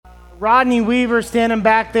Rodney Weaver standing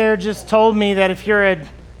back there just told me that if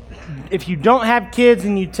you don't have kids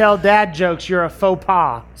and you tell dad jokes, you're a faux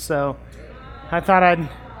pas. So I thought I'd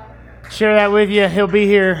share that with you. He'll be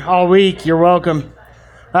here all week. You're welcome.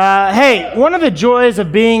 Hey, one of the joys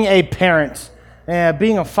of being a parent,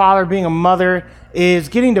 being a father, being a mother, is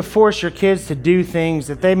getting to force your kids to do things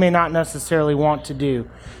that they may not necessarily want to do.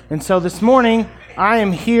 And so this morning, I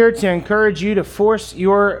am here to encourage you to force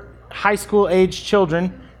your high school age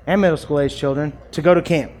children and middle school age children to go to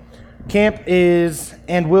camp. Camp is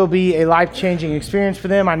and will be a life-changing experience for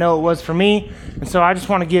them. I know it was for me. And so I just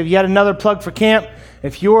want to give yet another plug for camp.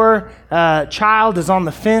 If your child is on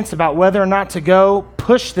the fence about whether or not to go,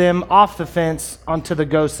 push them off the fence onto the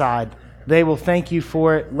go side. They will thank you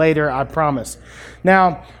for it later, I promise.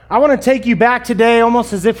 Now, I want to take you back today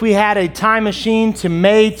almost as if we had a time machine to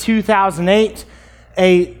May 2008,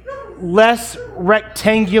 a less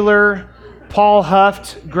rectangular Paul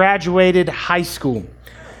Huft graduated high school.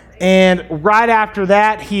 And right after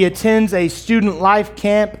that, he attends a student life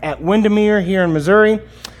camp at Windermere here in Missouri.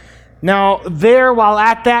 Now, while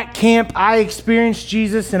at that camp, I experienced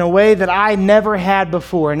Jesus in a way that I never had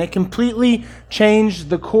before, and it completely changed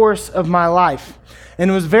the course of my life.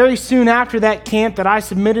 And it was very soon after that camp that I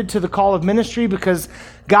submitted to the call of ministry because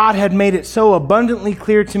God had made it so abundantly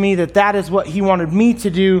clear to me that that is what He wanted me to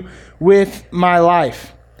do with my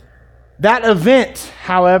life. That event,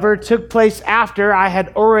 however, took place after I had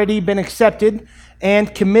already been accepted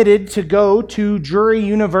and committed to go to Drury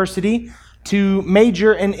University to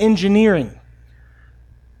major in engineering.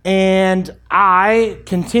 And I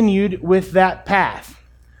continued with that path.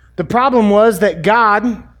 The problem was that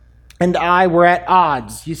God and I were at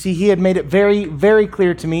odds. You see, He had made it very, very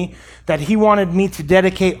clear to me that He wanted me to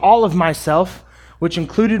dedicate all of myself, which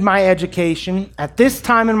included my education, at this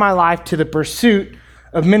time in my life to the pursuit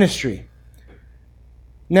of ministry.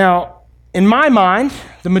 Now, in my mind,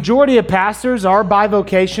 the majority of pastors are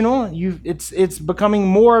bivocational. It's becoming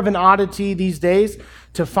more of an oddity these days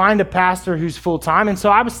to find a pastor who's full-time. And so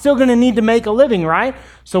I was still going to need to make a living, right?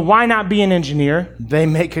 So why not be an engineer? They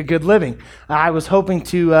make a good living. I was hoping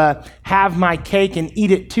to have my cake and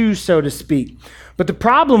eat it too, so to speak. But the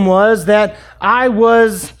problem was that I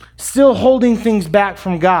was still holding things back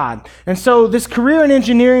from God. And so this career in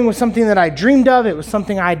engineering was something that I dreamed of. It was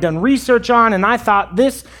something I had done research on, and I thought,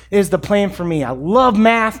 this is the plan for me. I love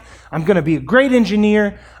math. I'm going to be a great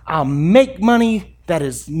engineer. I'll make money that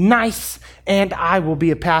is nice, and I will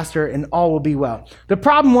be a pastor, and all will be well. The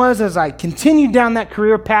problem was, as I continued down that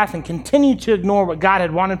career path and continued to ignore what God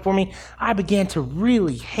had wanted for me, I began to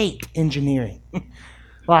really hate engineering.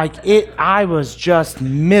 I was just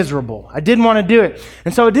miserable. I didn't want to do it.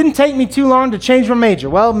 And so it didn't take me too long to change my major.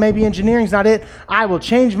 Well, maybe engineering's not it. I will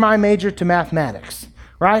change my major to mathematics,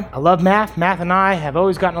 right? I love math. Math and I have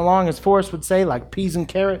always gotten along, as Forrest would say, like peas and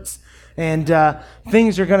carrots. And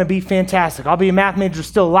things are going to be fantastic. I'll be a math major.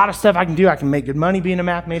 Still a lot of stuff I can do. I can make good money being a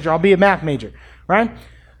math major. I'll be a math major, right?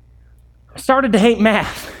 I started to hate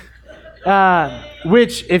math. But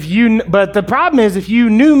the problem is, if you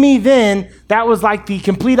knew me then, that was like the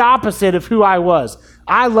complete opposite of who I was.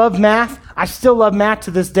 I love math. I still love math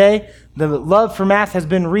to this day. The love for math has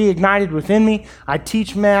been reignited within me. I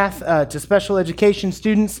teach math to special education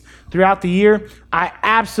students throughout the year. I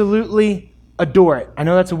absolutely adore it. I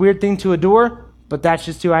know that's a weird thing to adore, but that's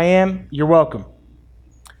just who I am. You're welcome.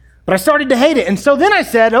 But I started to hate it. And so then I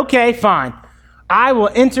said, okay, fine. I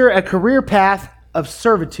will enter a career path of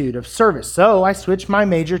servitude, of service. So I switched my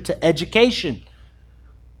major to education.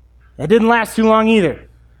 It didn't last too long either.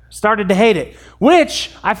 Started to hate it,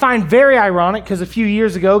 which I find very ironic because a few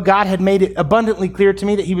years ago, God had made it abundantly clear to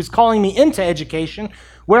me that He was calling me into education,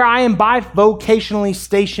 where I am bivocationally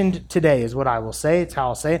stationed today, is what I will say. It's how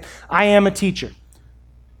I'll say it. I am a teacher.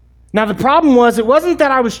 Now, the problem was, it wasn't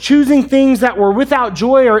that I was choosing things that were without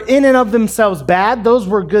joy or in and of themselves bad. Those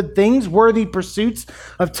were good things, worthy pursuits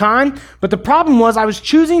of time. But the problem was, I was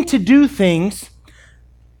choosing to do things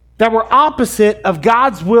that were opposite of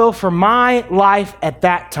God's will for my life at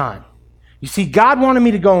that time. You see, God wanted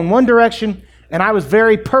me to go in one direction, and I was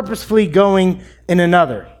very purposefully going in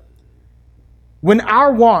another. When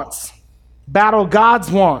our wants battle God's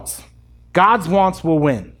wants will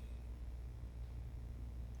win.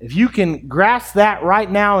 If you can grasp that right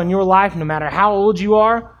now in your life, no matter how old you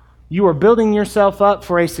are building yourself up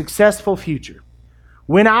for a successful future.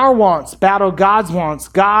 When our wants battle God's wants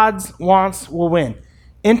will win.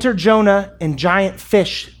 Enter Jonah and giant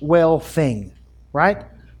fish whale thing, right?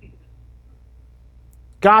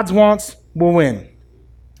 God's wants will win.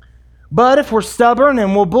 But if we're stubborn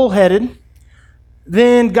and we're bullheaded,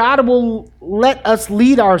 then God will let us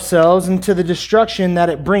lead ourselves into the destruction that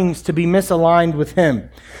it brings to be misaligned with Him.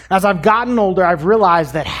 As I've gotten older, I've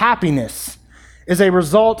realized that happiness is a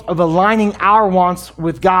result of aligning our wants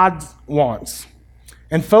with God's wants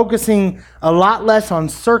and focusing a lot less on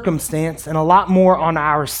circumstance and a lot more on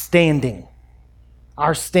our standing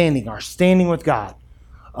with God.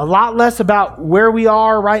 A lot less about where we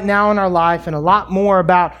are right now in our life and a lot more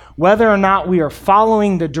about whether or not we are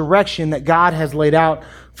following the direction that God has laid out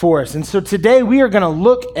for us. And so today we are going to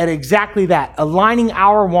look at exactly that, aligning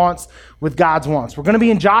our wants with God's wants. We're going to be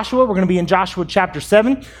in Joshua. We're going to be in Joshua chapter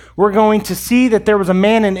 7. We're going to see that there was a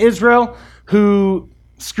man in Israel who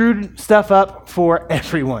screwed stuff up for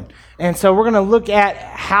everyone. And so we're going to look at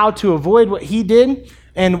how to avoid what he did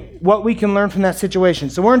and what we can learn from that situation.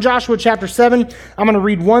 So we're in Joshua chapter 7. I'm going to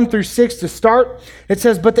read 1 through 6 to start. It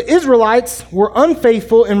says, "But the Israelites were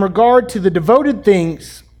unfaithful in regard to the devoted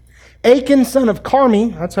things. Achan, son of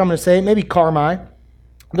Carmi," that's how I'm going to say it, maybe Carmi,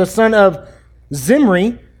 "the son of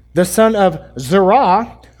Zimri, the son of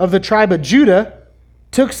Zerah of the tribe of Judah,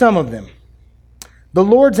 took some of them. The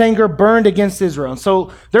Lord's anger burned against Israel."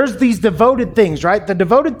 So there's these devoted things, right? The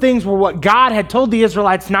devoted things were what God had told the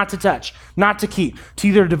Israelites not to touch, not to keep, to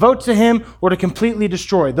either devote to Him or to completely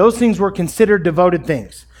destroy. Those things were considered devoted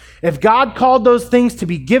things. If God called those things to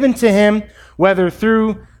be given to Him, whether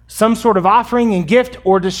through some sort of offering and gift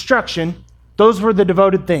or destruction, those were the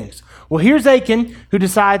devoted things. Well, here's Achan who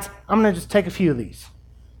decides, I'm going to just take a few of these,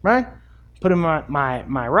 right? Put them in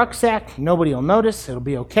my rucksack. Nobody will notice. It'll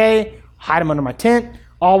be okay. Hide them under my tent,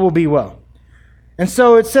 all will be well. And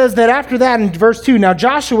so it says that after that in verse 2, "Now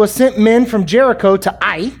Joshua sent men from Jericho to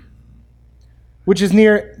Ai, which is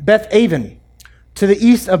near Beth-aven, to the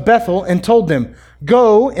east of Bethel, and told them,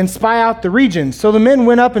 'Go and spy out the region.' So the men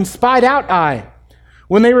went up and spied out Ai.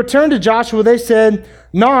 When they returned to Joshua, they said,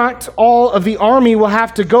 'Not all of the army will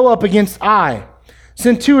have to go up against Ai.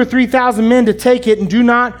 Send 2,000 or 3,000 men to take it, and do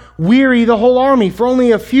not weary the whole army, for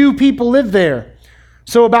only a few people live there.'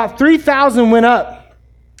 So about 3,000 went up,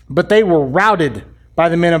 but they were routed by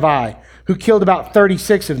the men of Ai, who killed about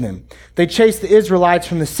 36 of them. They chased the Israelites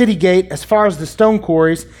from the city gate as far as the stone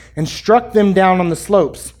quarries and struck them down on the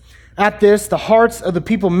slopes. At this, the hearts of the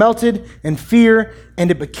people melted in fear, and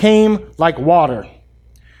it became like water."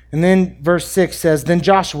 And then verse 6 says, "Then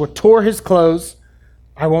Joshua tore his clothes,"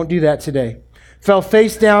 I won't do that today, "fell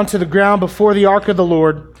face down to the ground before the ark of the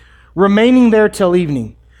Lord, remaining there till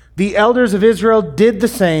evening. The elders of Israel did the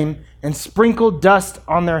same and sprinkled dust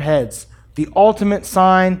on their heads, the ultimate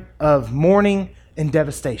sign of mourning and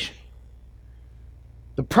devastation."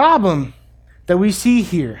 The problem that we see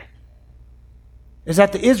here is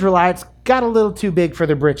that the Israelites got a little too big for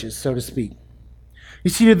their britches, so to speak.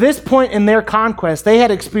 You see, to this point in their conquest, they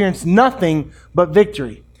had experienced nothing but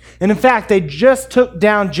victory. And in fact, they just took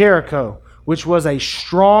down Jericho, which was a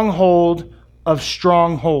stronghold of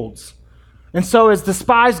strongholds. And so as the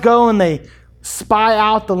spies go and they spy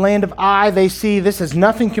out the land of Ai, they see this is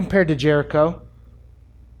nothing compared to Jericho.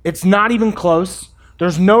 It's not even close.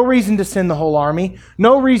 There's no reason to send the whole army.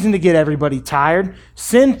 No reason to get everybody tired.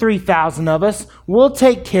 Send 3,000 of us. We'll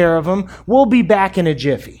take care of them. We'll be back in a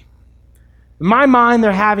jiffy. In my mind,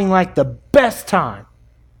 they're having like the best time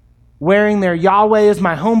wearing their Yahweh is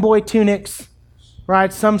my homeboy tunics,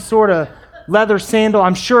 right? Some sort of leather sandal.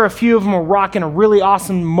 I'm sure a few of them were rocking a really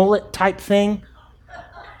awesome mullet type thing.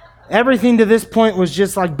 Everything to this point was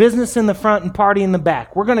just like business in the front and party in the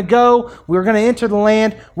back. We're going to go. We're going to enter the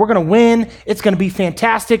land. We're going to win. It's going to be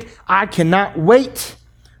fantastic. I cannot wait.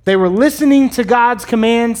 They were listening to God's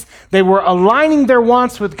commands. They were aligning their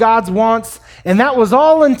wants with God's wants. And that was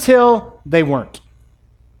all until they weren't.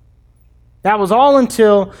 That was all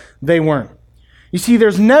until they weren't. You see,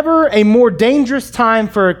 there's never a more dangerous time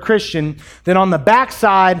for a Christian than on the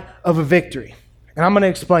backside of a victory. And I'm going to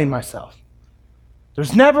explain myself.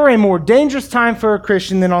 There's never a more dangerous time for a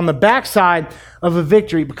Christian than on the backside of a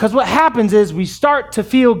victory, because what happens is we start to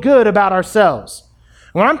feel good about ourselves.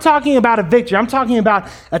 When I'm talking about a victory, I'm talking about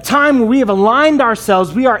a time where we have aligned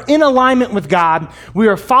ourselves. We are in alignment with God. We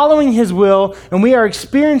are following His will, and we are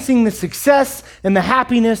experiencing the success and the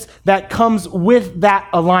happiness that comes with that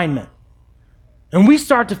alignment. And we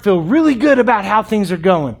start to feel really good about how things are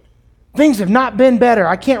going. Things have not been better.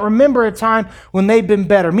 I can't remember a time when they've been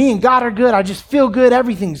better. Me and God are good. I just feel good.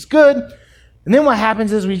 Everything's good. And then what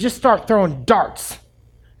happens is we just start throwing darts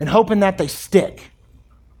and hoping that they stick.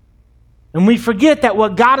 And we forget that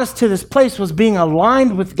what got us to this place was being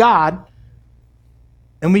aligned with God,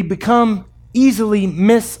 and we become easily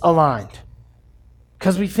misaligned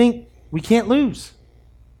because we think we can't lose.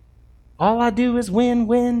 All I do is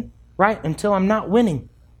win, right? Until I'm not winning.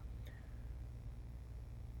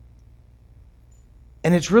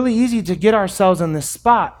 And it's really easy to get ourselves in this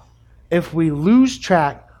spot if we lose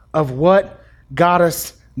track of what got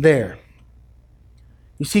us there.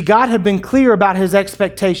 You see, God had been clear about his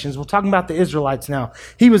expectations. We're talking about the Israelites now.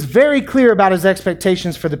 He was very clear about his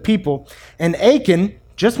expectations for the people. And Achan,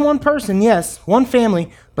 just one person, yes, one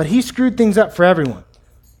family, but he screwed things up for everyone.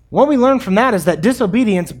 What we learn from that is that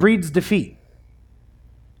disobedience breeds defeat.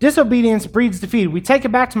 Disobedience breeds defeat. We take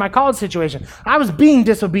it back to my college situation. I was being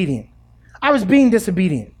disobedient. I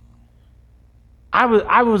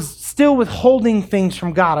was still withholding things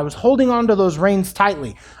from God. I was holding on to those reins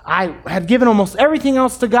tightly. I had given almost everything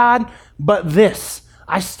else to God, but this.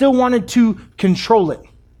 I still wanted to control it.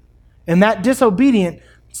 And that disobedience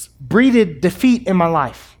breeded defeat in my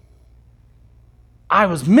life. I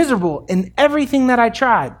was miserable in everything that I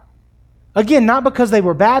tried. Again, not because they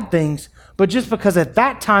were bad things, but just because at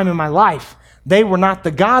that time in my life, they were not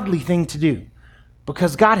the godly thing to do.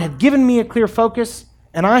 Because God had given me a clear focus,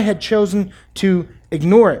 and I had chosen to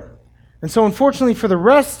ignore it. And so unfortunately for the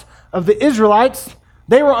rest of the Israelites,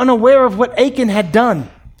 they were unaware of what Achan had done,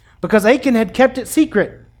 because Achan had kept it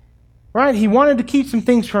secret, right? He wanted to keep some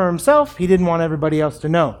things for himself. He didn't want everybody else to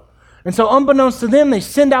know. And so unbeknownst to them, they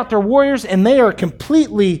send out their warriors, and they are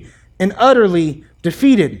completely and utterly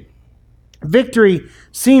defeated. Victory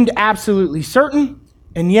seemed absolutely certain,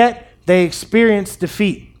 and yet they experienced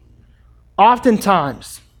defeat.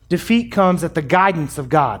 Oftentimes, defeat comes at the guidance of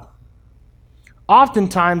God.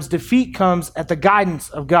 Oftentimes, defeat comes at the guidance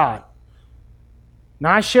of God.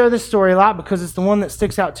 Now, I share this story a lot because it's the one that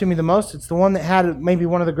sticks out to me the most. It's the one that had maybe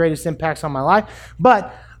one of the greatest impacts on my life.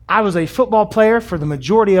 But I was a football player for the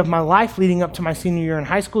majority of my life leading up to my senior year in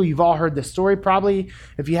high school. You've all heard this story probably.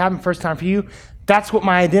 If you haven't, first time for you. That's what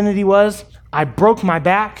my identity was. I broke my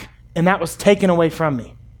back, and that was taken away from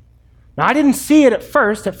me. Now, I didn't see it at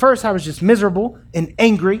first. At first, I was just miserable and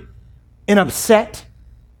angry and upset.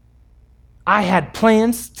 I had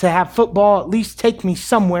plans to have football at least take me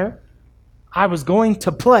somewhere. I was going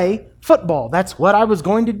to play football. That's what I was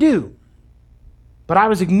going to do. But I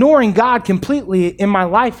was ignoring God completely in my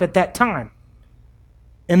life at that time.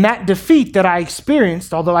 And that defeat that I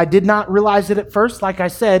experienced, although I did not realize it at first, like I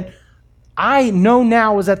said, I know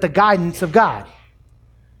now was at the guidance of God.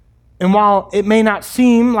 And while it may not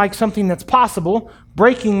seem like something that's possible,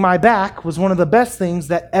 breaking my back was one of the best things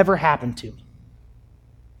that ever happened to me.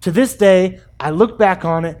 To this day, I look back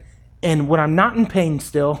on it, and when I'm not in pain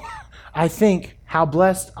still, I think how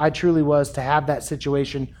blessed I truly was to have that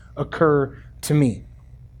situation occur to me.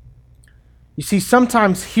 You see,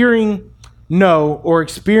 sometimes hearing no or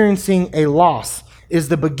experiencing a loss is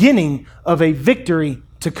the beginning of a victory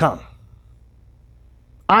to come.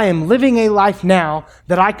 I am living a life now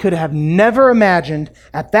that I could have never imagined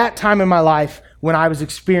at that time in my life when I was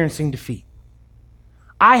experiencing defeat.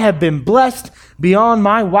 I have been blessed beyond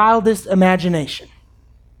my wildest imagination.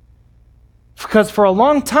 Because for a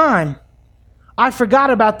long time, I forgot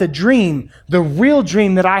about the dream, the real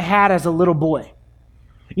dream that I had as a little boy.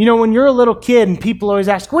 You know, when you're a little kid and people always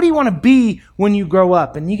ask, what do you want to be when you grow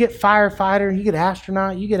up? And you get firefighter, you get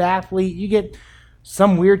astronaut, you get athlete, you get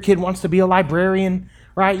some weird kid wants to be a librarian,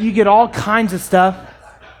 right? You get all kinds of stuff.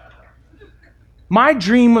 My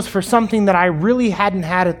dream was for something that I really hadn't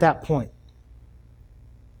had at that point.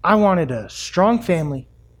 I wanted a strong family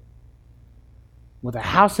with a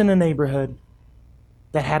house in a neighborhood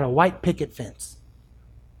that had a white picket fence.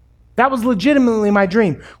 That was legitimately my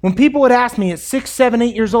dream. When people would ask me at 6, 7,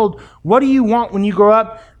 8 years old, what do you want when you grow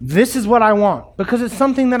up? This is what I want, because it's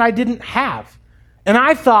something that I didn't have. And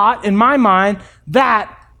I thought, in my mind,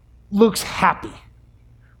 that looks happy,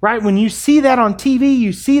 right? When you see that on TV,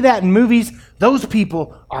 you see that in movies, those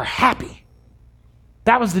people are happy.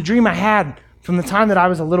 That was the dream I had from the time that I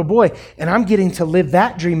was a little boy, and I'm getting to live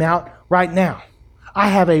that dream out right now. I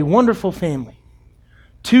have a wonderful family.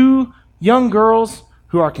 2 young girls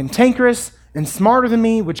who are cantankerous and smarter than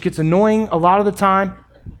me, which gets annoying a lot of the time.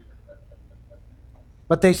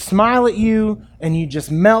 But they smile at you and you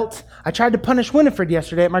just melt. I tried to punish Winifred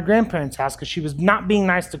yesterday at my grandparents' house because she was not being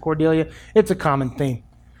nice to Cordelia. It's a common theme.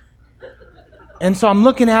 And so I'm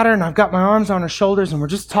looking at her and I've got my arms on her shoulders and we're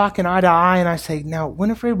just talking eye to eye. And I say, now,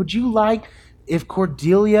 Winifred, would you like if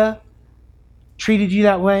Cordelia treated you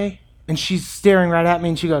that way? And she's staring right at me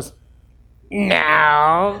and she goes,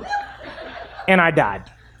 no. And I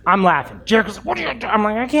died. I'm laughing. Jared goes, what are you doing? I'm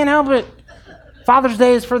like, I can't help it. Father's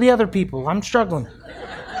Day is for the other people. I'm struggling.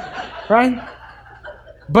 Right?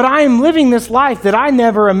 But I am living this life that I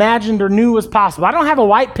never imagined or knew was possible. I don't have a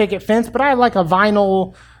white picket fence, but I have like a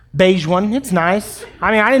vinyl beige one. It's nice.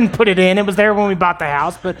 I mean, I didn't put it in. It was there when we bought the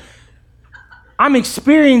house. But I'm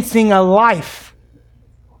experiencing a life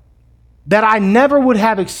that I never would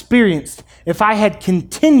have experienced if I had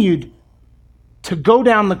continued to go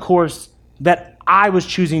down the course that I was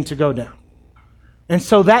choosing to go down. And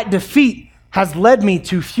so that defeat has led me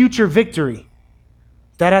to future victory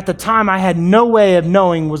that at the time I had no way of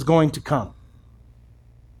knowing was going to come.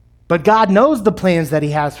 But God knows the plans that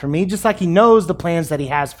he has for me, just like he knows the plans that he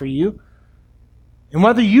has for you. And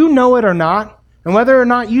whether you know it or not, and whether or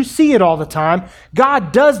not you see it all the time,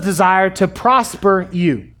 God does desire to prosper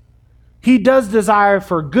you. He does desire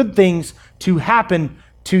for good things to happen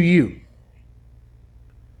to you.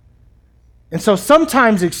 And so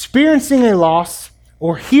sometimes experiencing a loss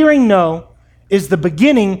or hearing no is the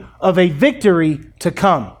beginning of a victory to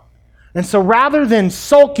come. And so rather than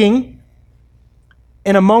sulking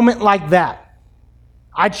in a moment like that,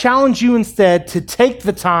 I challenge you instead to take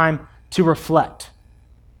the time to reflect.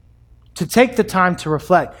 To take the time to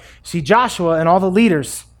reflect. See, Joshua and all the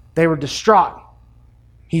leaders, they were distraught.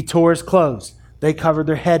 He tore his clothes. They covered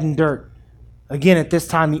their head in dirt. Again, at this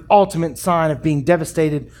time, the ultimate sign of being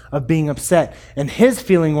devastated, of being upset. And his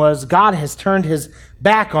feeling was, God has turned his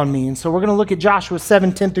back on me. And so we're going to look at Joshua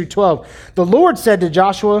 7:10-12. The Lord said to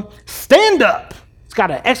Joshua, stand up. It's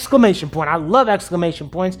got an exclamation point. I love exclamation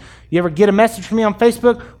points. You ever get a message from me on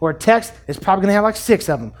Facebook or a text, it's probably going to have like 6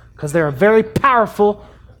 of them because they're a very powerful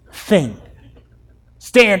thing.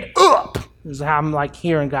 Stand up. This is how I'm like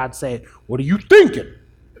hearing God say it. What are you thinking?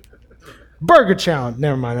 Burger challenge.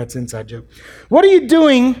 Never mind, that's an inside joke. What are you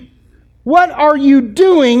doing? What are you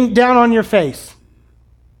doing down on your face?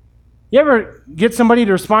 You ever get somebody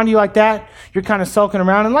to respond to you like that? You're kind of sulking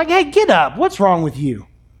around and like, hey, get up. What's wrong with you?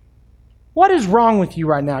 What is wrong with you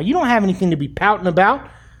right now? You don't have anything to be pouting about.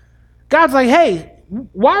 God's like, hey,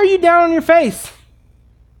 why are you down on your face?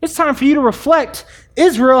 It's time for you to reflect.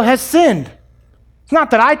 Israel has sinned. It's not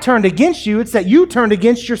that I turned against you. It's that you turned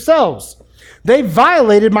against yourselves. They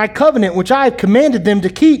violated my covenant, which I have commanded them to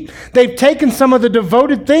keep. They've taken some of the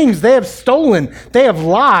devoted things. They have stolen. They have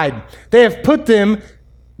lied. They have put them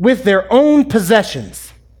with their own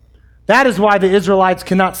possessions. That is why the Israelites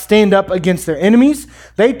cannot stand up against their enemies.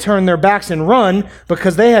 They turn their backs and run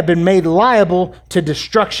because they have been made liable to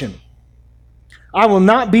destruction. I will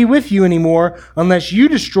not be with you anymore unless you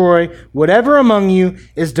destroy whatever among you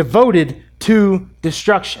is devoted to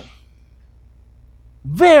destruction.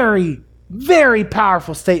 Very, very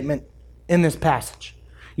powerful statement in this passage.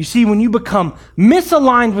 You see, when you become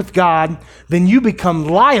misaligned with God, then you become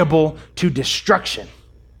liable to destruction.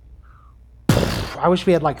 I wish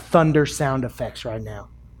we had like thunder sound effects right now.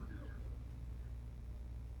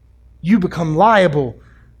 You become liable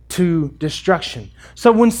to destruction.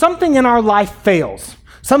 So when something in our life fails,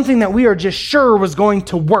 something that we are just sure was going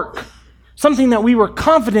to work, something that we were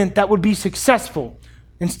confident that would be successful,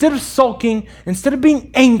 instead of sulking, instead of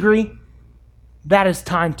being angry, that is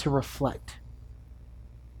time to reflect.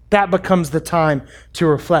 That becomes the time to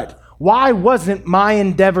reflect. Why wasn't my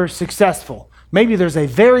endeavor successful? Maybe there's a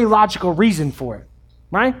very logical reason for it,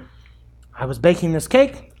 right? I was baking this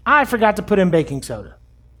cake. I forgot to put in baking soda.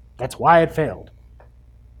 That's why it failed,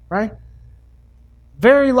 right?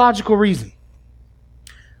 Very logical reason.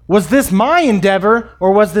 Was this my endeavor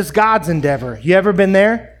or was this God's endeavor? You ever been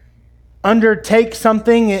there? Undertake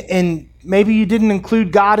something and maybe you didn't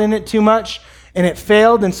include God in it too much and it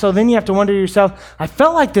failed, and so then you have to wonder to yourself, I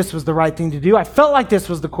felt like this was the right thing to do. I felt like this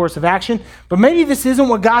was the course of action, but maybe this isn't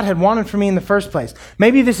what God had wanted for me in the first place.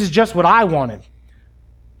 Maybe this is just what I wanted.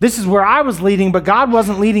 This is where I was leading, but God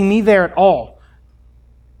wasn't leading me there at all.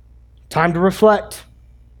 Time to reflect.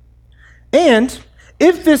 And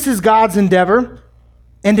if this is God's endeavor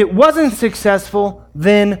and it wasn't successful,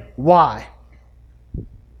 then why?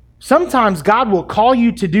 Sometimes God will call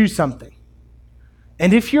you to do something.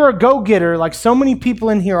 And if you're a go-getter, like so many people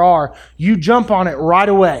in here are, you jump on it right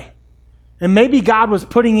away. And maybe God was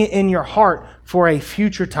putting it in your heart for a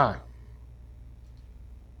future time.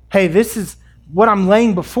 Hey, this is what I'm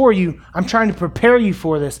laying before you. I'm trying to prepare you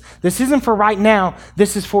for this. This isn't for right now.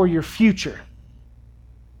 This is for your future.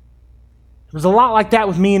 It was a lot like that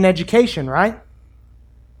with me in education, right?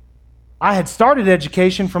 I had started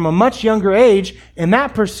education from a much younger age, and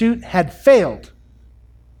that pursuit had failed.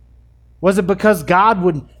 Was it because God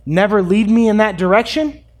would never lead me in that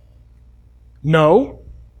direction? No.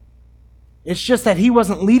 It's just that he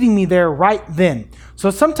wasn't leading me there right then.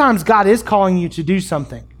 So sometimes God is calling you to do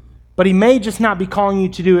something, but he may just not be calling you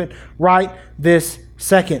to do it right this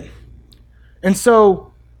second. And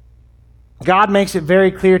so God makes it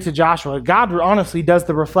very clear to Joshua. God honestly does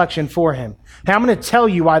the reflection for him. Hey, I'm going to tell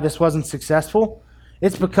you why this wasn't successful.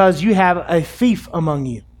 It's because you have a thief among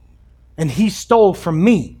you, and he stole from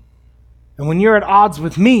me. And when you're at odds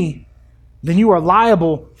with me, then you are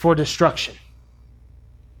liable for destruction.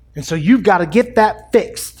 And so you've got to get that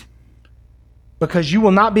fixed, because you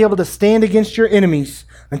will not be able to stand against your enemies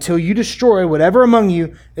until you destroy whatever among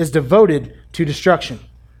you is devoted to destruction.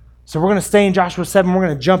 So we're going to stay in Joshua 7. We're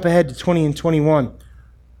going to jump ahead to 20 and 21.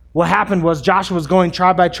 What happened was Joshua was going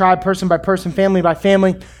tribe by tribe, person by person, family by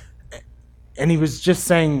family, and he was just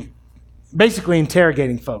saying, basically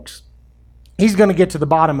interrogating folks. He's going to get to the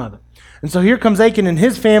bottom of it. And so here comes Achan and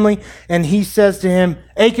his family, and he says to him,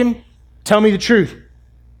 Achan, tell me the truth.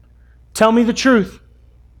 Tell me the truth.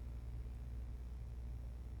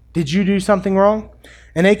 Did you do something wrong?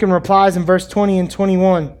 And Achan replies in verse 20 and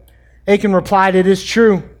 21. Achan replied, it is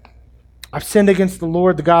true. I've sinned against the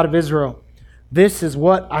Lord, the God of Israel. This is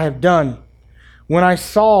what I have done. When I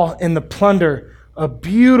saw in the plunder a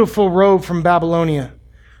beautiful robe from Babylonia,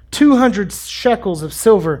 200 shekels of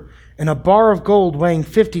silver, and a bar of gold weighing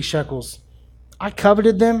 50 shekels, I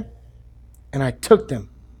coveted them and I took them.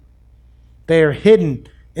 They are hidden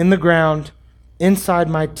in the ground inside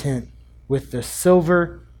my tent with the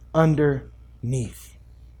silver underneath.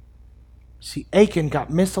 See, Achan got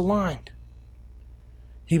misaligned.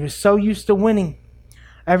 He was so used to winning.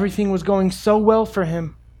 Everything was going so well for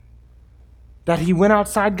him that he went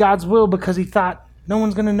outside God's will because he thought, no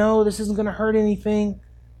one's going to know. This isn't going to hurt anything.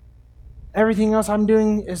 Everything else I'm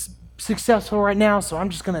doing is successful right now, so I'm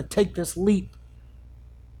just going to take this leap.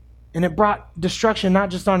 And it brought destruction not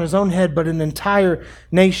just on his own head, but an entire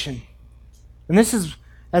nation. And this is,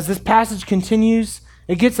 as this passage continues,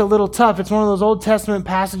 it gets a little tough. It's one of those Old Testament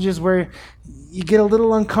passages where you get a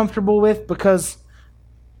little uncomfortable with because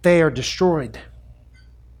they are destroyed.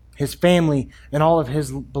 His family and all of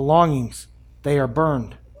his belongings, they are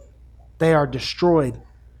burned. They are destroyed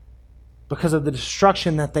because of the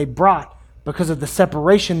destruction that they brought, because of the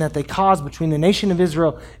separation that they caused between the nation of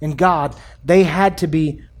Israel and God. They had to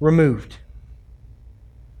be removed.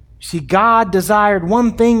 You see, God desired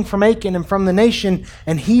one thing from Achan and from the nation,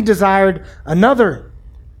 and he desired another.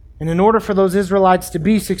 And in order for those Israelites to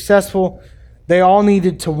be successful, they all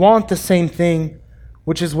needed to want the same thing,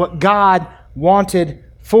 which is what God wanted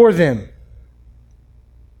for them.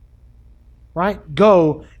 Right?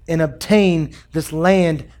 Go and obtain this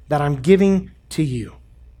land that I'm giving to you.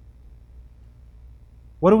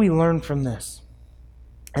 What do we learn from this?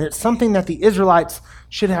 And it's something that the Israelites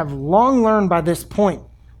should have long learned by this point,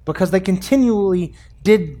 because they continually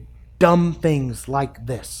did dumb things like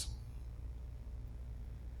this.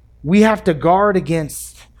 We have to guard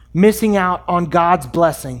against missing out on God's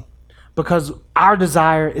blessing because our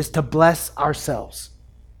desire is to bless ourselves.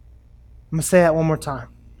 I'm going to say that one more time.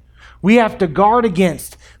 We have to guard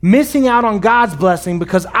against missing out on God's blessing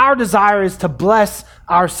because our desire is to bless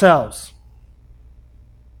ourselves.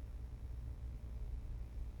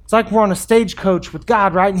 It's like we're on a stagecoach with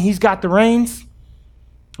God, right? And he's got the reins.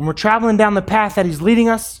 And we're traveling down the path that he's leading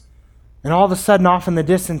us. And all of a sudden, off in the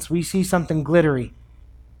distance, we see something glittery,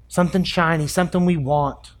 something shiny, something we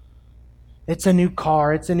want. It's a new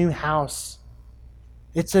car. It's a new house.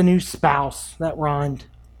 It's a new spouse. That rhymed.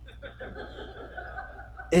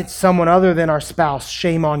 It's someone other than our spouse.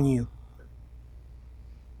 Shame on you.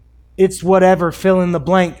 It's whatever, fill in the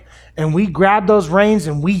blank. And we grab those reins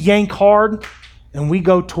and we yank hard and we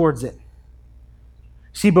go towards it.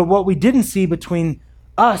 See, but what we didn't see between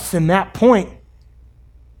us and that point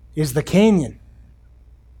is the canyon.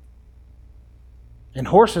 And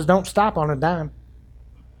horses don't stop on a dime.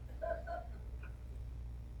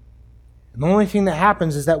 And the only thing that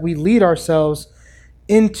happens is that we lead ourselves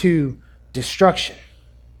into destruction.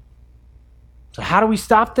 So how do we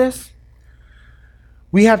stop this?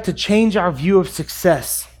 We have to change our view of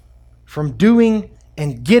success from doing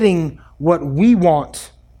and getting what we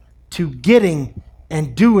want to getting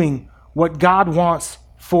and doing what God wants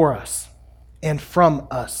for us and from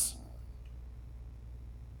us.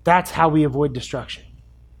 That's how we avoid destruction.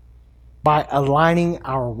 By aligning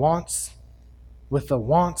our wants with the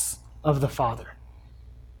wants of the Father.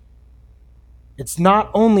 It's not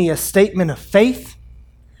only a statement of faith,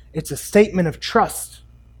 it's a statement of trust.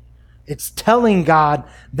 It's telling God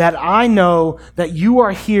that I know that you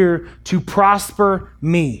are here to prosper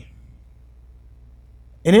me.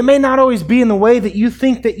 And it may not always be in the way that you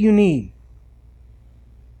think that you need.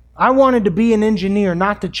 I wanted to be an engineer,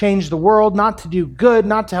 not to change the world, not to do good,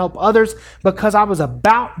 not to help others, because I was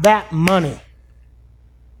about that money.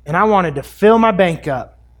 And I wanted to fill my bank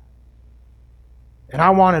up. And I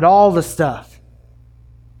wanted all the stuff.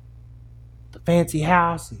 The fancy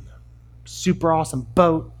house, and the super awesome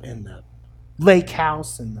boat, and the lake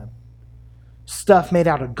house, and the stuff made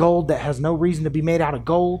out of gold that has no reason to be made out of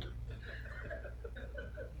gold.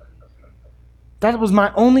 That was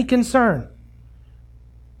my only concern,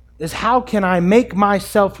 is how can I make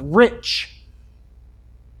myself rich?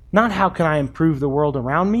 Not how can I improve the world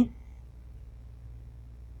around me.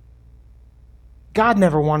 God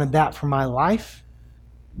never wanted that for my life.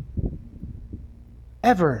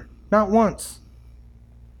 Ever. Not once.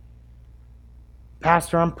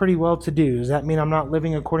 Pastor, I'm pretty well to do. Does that mean I'm not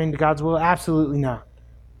living according to God's will? Absolutely not.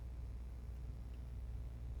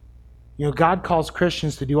 You know, God calls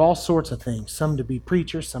Christians to do all sorts of things. Some to be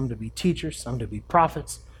preachers, some to be teachers, some to be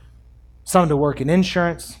prophets, some to work in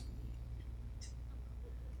insurance,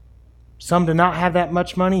 some to not have that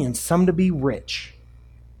much money, and some to be rich.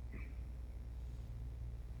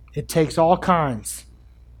 It takes all kinds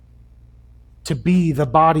to be the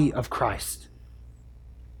body of Christ.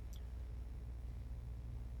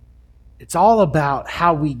 It's all about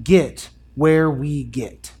how we get where we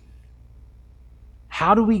get.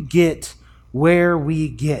 How do we get where we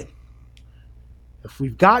get? If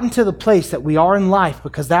we've gotten to the place that we are in life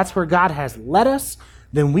because that's where God has led us,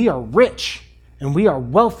 then we are rich and we are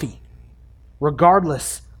wealthy,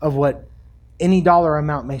 regardless of what any dollar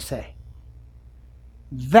amount may say.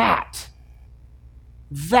 That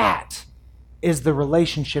is the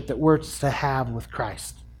relationship that we're to have with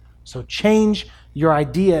Christ. So change your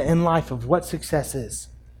idea in life of what success is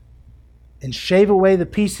and shave away the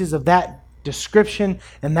pieces of that description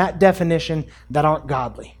and that definition that aren't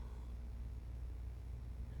godly.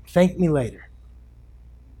 Thank me later.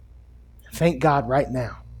 Thank God right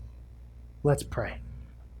now. Let's pray.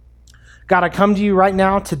 God, I come to you right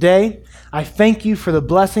now today. I thank you for the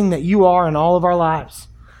blessing that you are in all of our lives.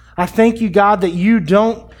 I thank you, God, that you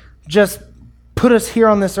don't just put us here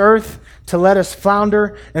on this earth to let us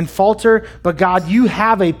flounder and falter, but God, you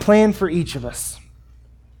have a plan for each of us.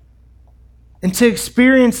 And to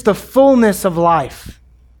experience the fullness of life,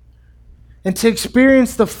 and to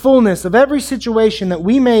experience the fullness of every situation that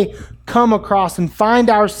we may come across and find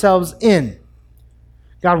ourselves in,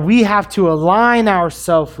 God, we have to align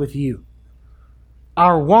ourselves with you.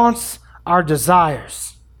 Our wants, our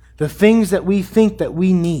desires, the things that we think that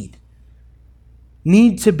we need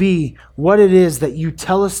to be what it is that you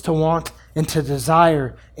tell us to want and to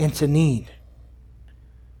desire and to need.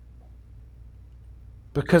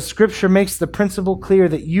 Because Scripture makes the principle clear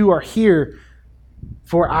that you are here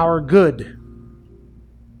for our good.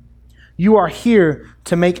 You are here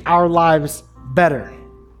to make our lives better.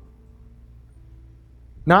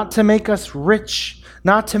 Not to make us rich,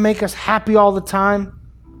 not to make us happy all the time,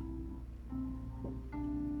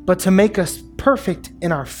 but to make us perfect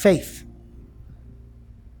in our faith,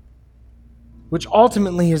 which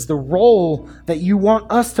ultimately is the role that you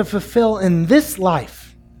want us to fulfill in this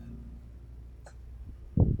life.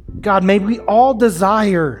 God, may we all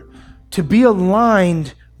desire to be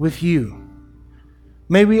aligned with you.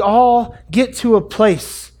 May we all get to a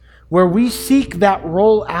place where we seek that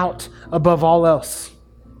role out above all else.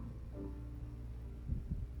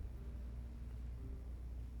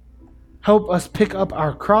 Help us pick up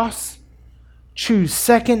our cross, choose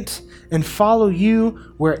second, and follow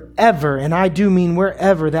you wherever, and I do mean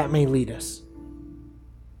wherever that may lead us.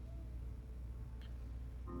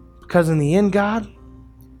 Because in the end, God,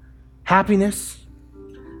 happiness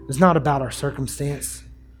is not about our circumstance.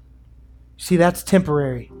 See, that's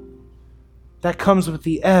temporary. That comes with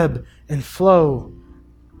the ebb and flow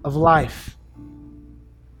of life.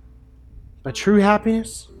 But true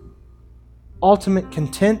happiness, ultimate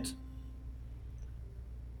content,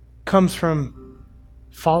 comes from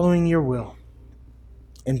following your will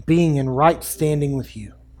and being in right standing with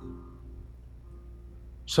you.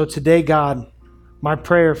 So today, God, my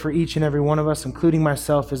prayer for each and every one of us, including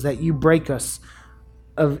myself, is that you break us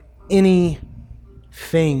of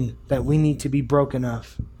anything that we need to be broken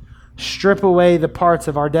of. Strip away the parts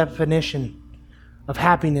of our definition of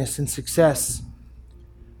happiness and success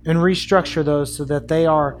and restructure those so that they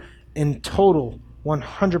are in total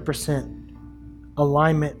 100%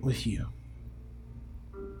 alignment with you.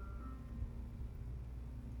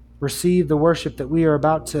 Receive the worship that we are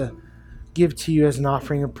about to give to you as an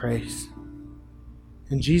offering of praise.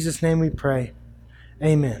 In Jesus' name we pray.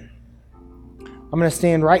 Amen. I'm going to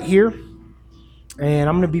stand right here, and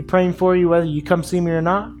I'm going to be praying for you whether you come see me or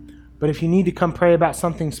not. But if you need to come pray about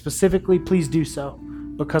something specifically, please do so,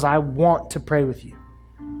 because I want to pray with you.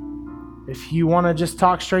 If you want to just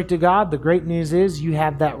talk straight to God, the great news is you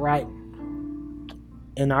have that right.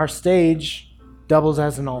 And our stage doubles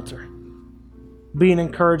as an altar. Be an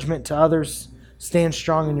encouragement to others. Stand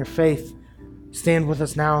strong in your faith. Stand with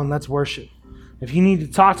us now and let's worship. If you need to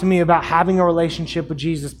talk to me about having a relationship with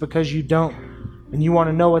Jesus because you don't, and you want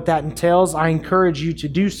to know what that entails, I encourage you to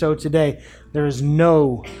do so today. There is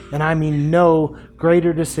no, and I mean no,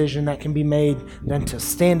 greater decision that can be made than to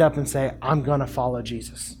stand up and say, I'm going to follow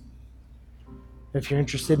Jesus. If you're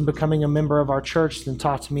interested in becoming a member of our church, then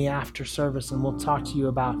talk to me after service and we'll talk to you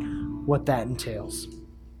about what that entails.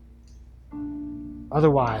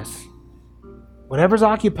 Otherwise, whatever's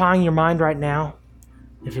occupying your mind right now,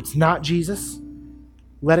 if it's not Jesus,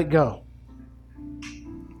 let it go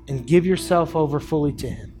and give yourself over fully to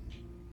Him.